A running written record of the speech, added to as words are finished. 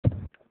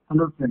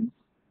Hello friends,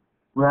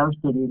 we have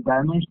studied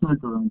dimensional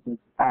tolerances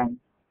and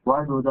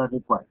why those are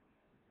required.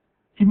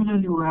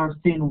 Similarly, we have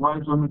seen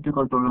why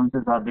geometrical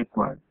tolerances are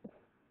required.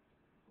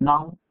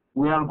 Now,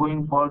 we are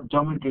going for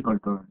geometrical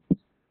tolerances.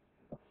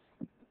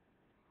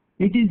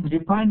 It is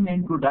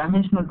refinement to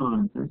dimensional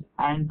tolerances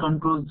and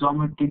controls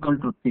geometrical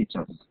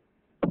features.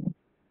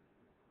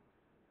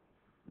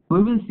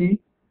 We will see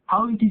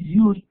how it is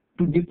used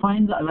to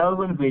define the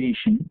allowable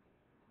variation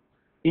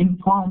in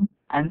form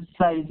and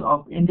size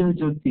of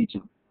individual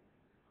features,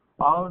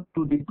 or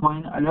to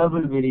define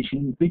allowable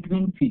variation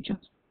between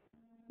features.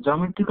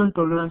 Geometrical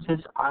tolerances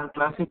are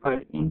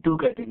classified in two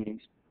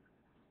categories: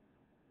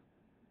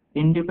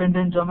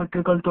 independent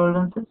geometrical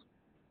tolerances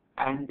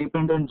and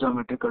dependent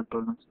geometrical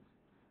tolerances.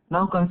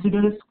 Now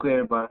consider a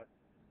square bar.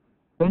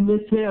 When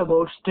we say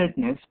about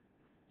straightness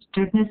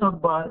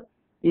of bar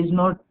is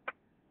not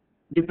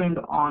depend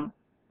on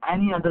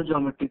any other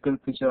geometrical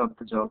feature of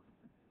the job.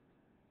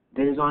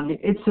 There is only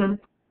itself.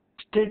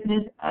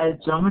 Straightness as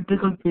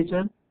geometrical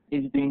feature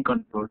is being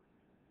controlled.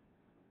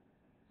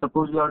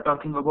 Suppose we are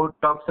talking about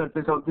top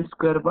surface of this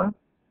square bar.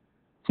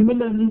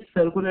 Similarly,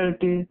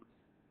 circularity,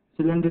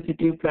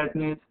 cylindricity,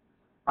 flatness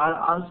are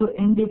also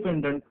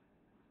independent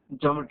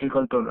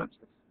geometrical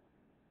tolerances.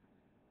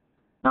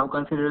 Now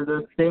consider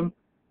the same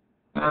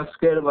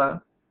square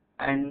bar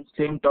and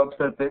same top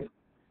surface,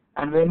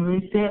 and when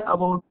we say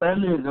about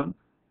parallelism,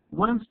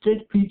 one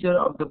straight feature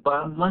of the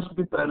bar must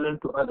be parallel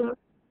to other,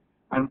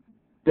 and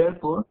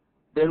therefore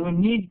there we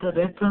need the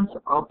reference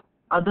of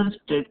other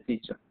straight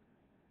feature.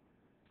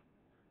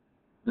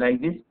 Like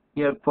this,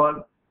 here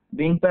for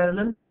being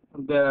parallel,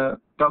 the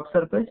top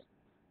surface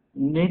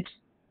needs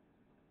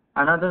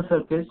another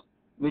surface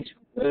which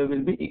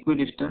will be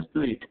equidistant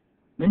to it,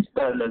 means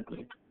parallel to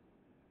it.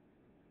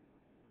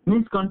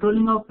 Means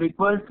controlling of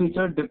required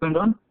feature depend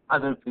on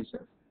other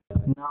features.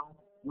 Now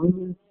we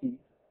will see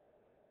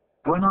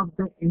one of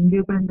the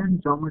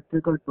independent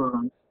geometrical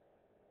tolerance,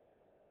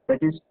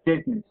 that is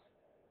straightness.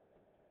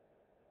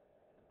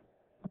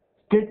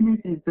 Straightness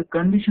is the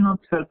condition of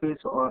surface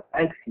or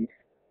axis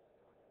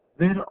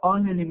where all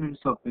elements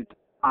of it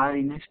are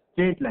in a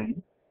straight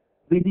line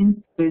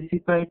within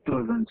specified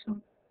tolerance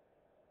zone.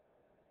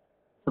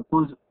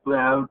 Suppose we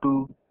have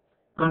to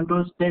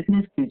control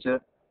straightness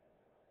feature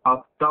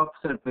of top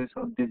surface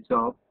of this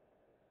job,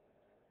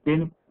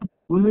 then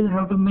we will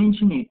have to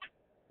mention it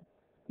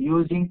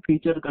using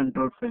feature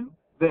control frame,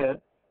 where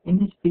in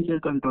this feature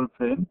control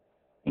frame,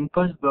 in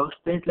first block,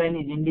 straight line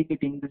is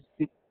indicating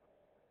the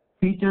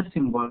feature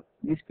symbol.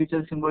 This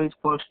feature symbol is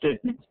for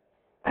straightness,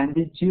 and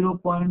this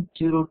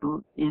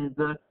 0.02 is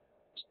the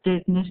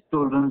straightness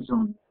tolerance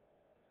zone.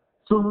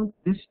 So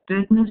this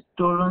straightness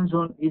tolerance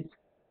zone is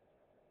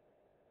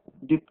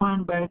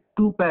defined by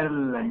two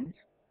parallel lines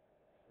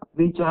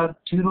which are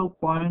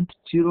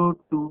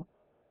 0.02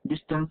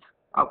 distance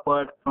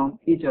apart from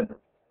each other.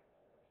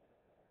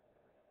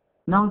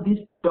 Now this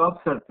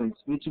top surface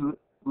which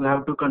we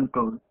have to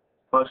control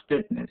for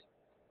straightness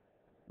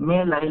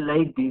may lie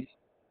like this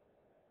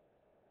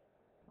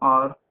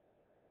or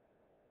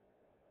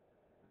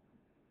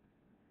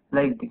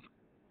like this,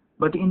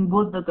 but in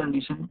both the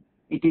condition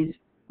it is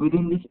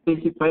within the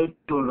specified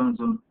tolerance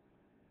zone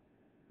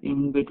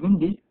in between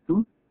these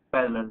two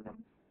parallel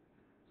lines,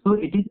 so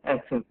it is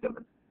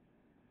acceptable.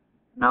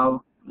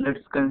 Now let's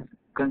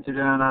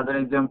consider another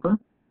example.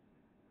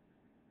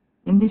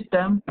 In this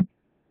time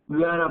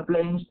we are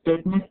applying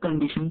straightness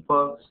condition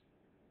for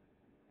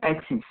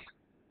axis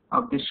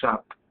of the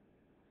shaft.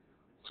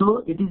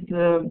 So it is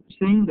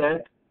saying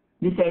that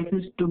this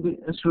axis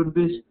should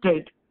be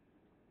straight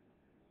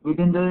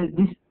within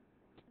this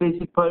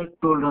specified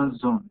tolerance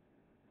zone.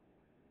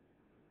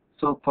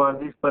 So for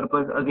this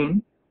purpose,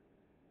 again,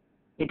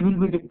 it will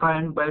be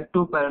defined by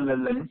two parallel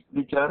lines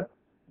which are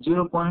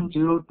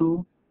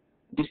 0.02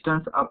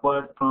 distance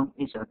apart from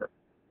each other.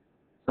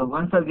 So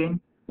once again,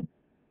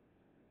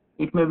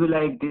 it may be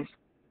like this,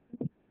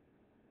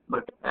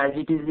 but as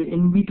it is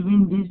in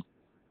between these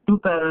two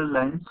parallel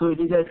lines, so it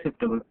is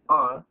acceptable.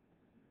 Or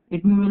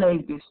it may be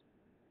like this,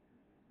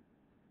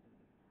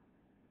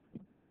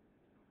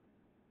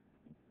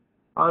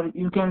 or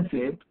you can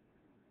say,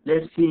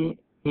 let's see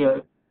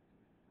here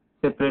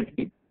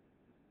separately,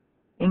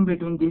 in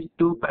between these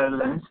two parallel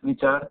lines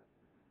which are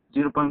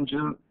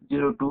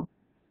 0.002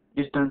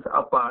 distance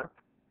apart,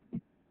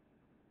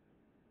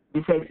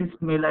 this axis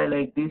may lie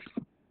like this,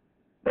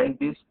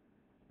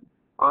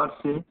 or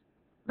say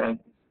like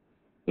this.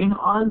 In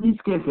all these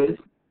cases,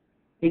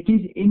 it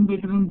is in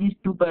between these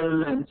two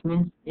parallel lines,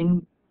 means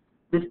in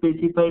the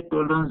specified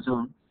tolerance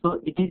zone,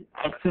 so it is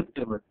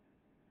acceptable.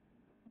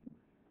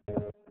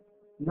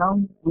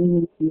 Now we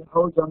will see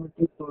how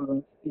geometric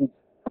tolerance is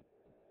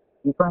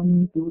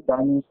defined into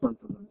dimensional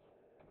tolerance.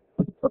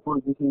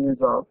 Suppose this is a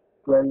job,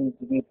 12 is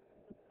width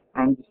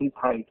and this is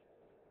height,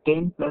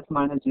 10 plus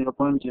minus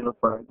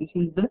 0.05. This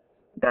is the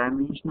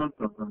dimensional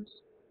tolerance.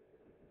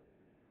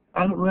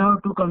 And we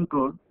have to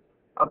control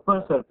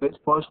upper surface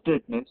for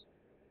straightness.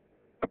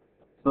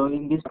 So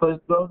in this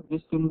first block,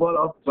 this symbol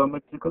of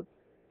geometrical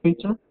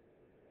feature,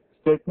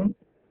 straightness,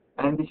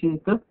 and this is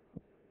the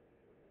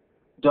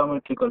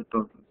geometrical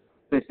tolerance,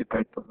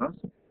 specified tolerance,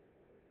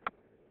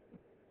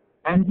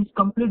 and this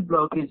complete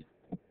block is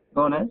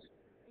known as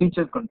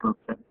feature control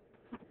frame.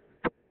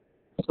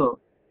 So,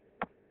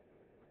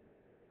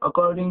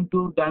 according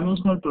to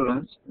dimensional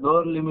tolerance,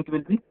 lower limit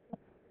will be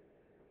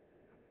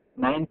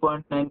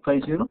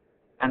 9.950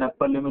 and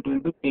upper limit will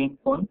be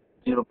 10.050.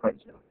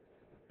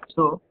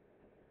 So,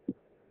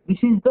 this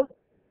is the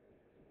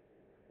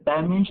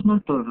dimensional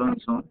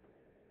tolerance zone,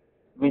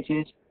 which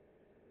is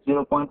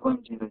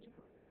 0.100.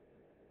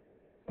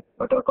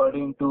 But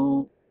according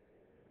to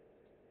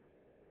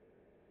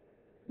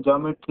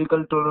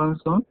geometrical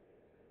tolerance zone,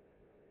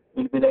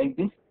 will be like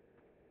this,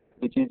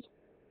 which is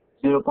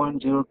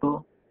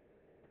 0.02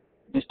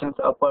 distance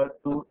apart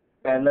to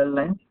parallel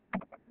lines.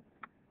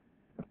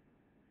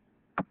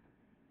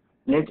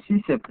 Let's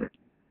see separately.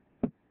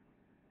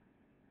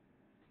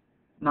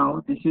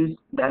 Now this is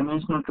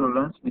dimensional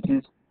tolerance, which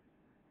is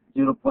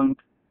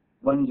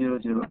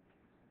 0.100.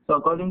 So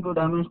according to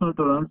dimensional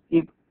tolerance,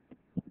 if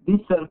this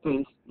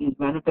surface is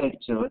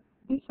manufactured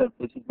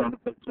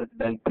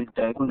like this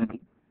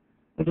diagonally,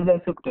 it is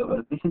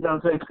acceptable. This is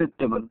also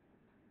acceptable.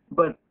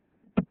 But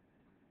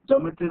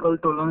geometrical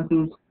tolerance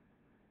is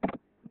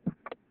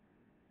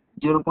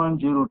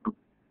 0.02.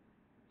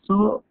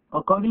 So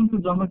according to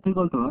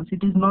geometrical tolerance,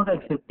 it is not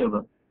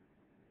acceptable.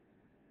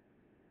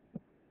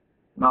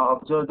 Now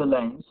observe the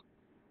lines.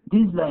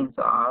 These lines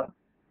are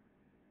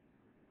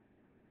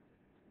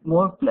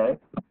more flat,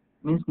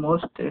 means more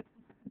straight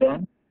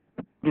than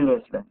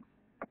previous lines.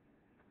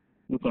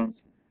 You can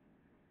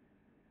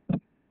see.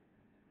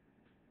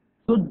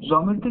 So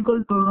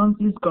geometrical tolerance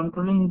is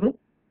controlling the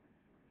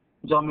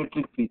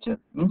geometric feature,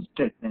 means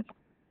straightness.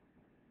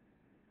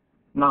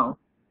 Now,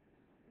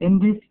 in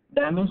this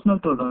dimensional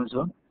tolerance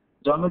zone,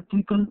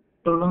 geometrical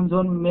tolerance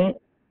zone may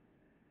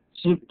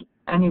shift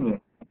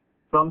anywhere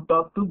from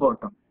top to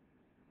bottom.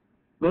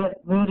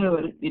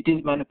 Wherever it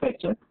is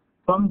manufactured,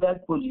 from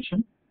that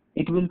position,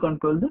 it will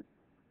control the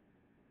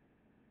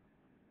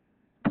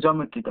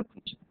geometrical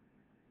feature.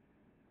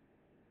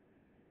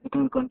 It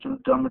will control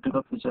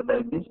geometrical feature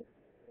like this.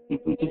 If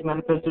it is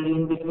manufactured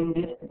in between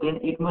this, then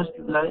it must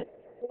lie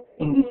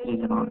in this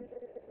region only,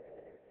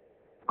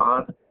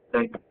 or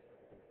like this.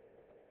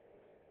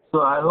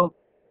 So I hope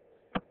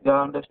you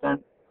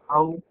understand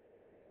how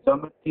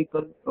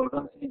geometrical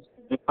tolerance is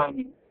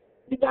defining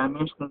the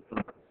dimensional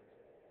tolerance.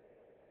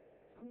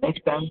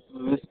 Next time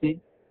we will see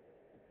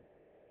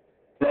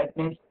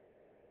flatness,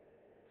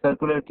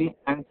 circularity,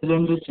 and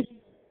cylindricity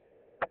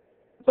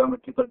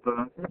geometrical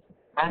tolerances,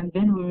 and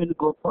then we will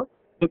go for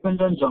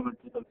dependent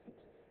geometrical features.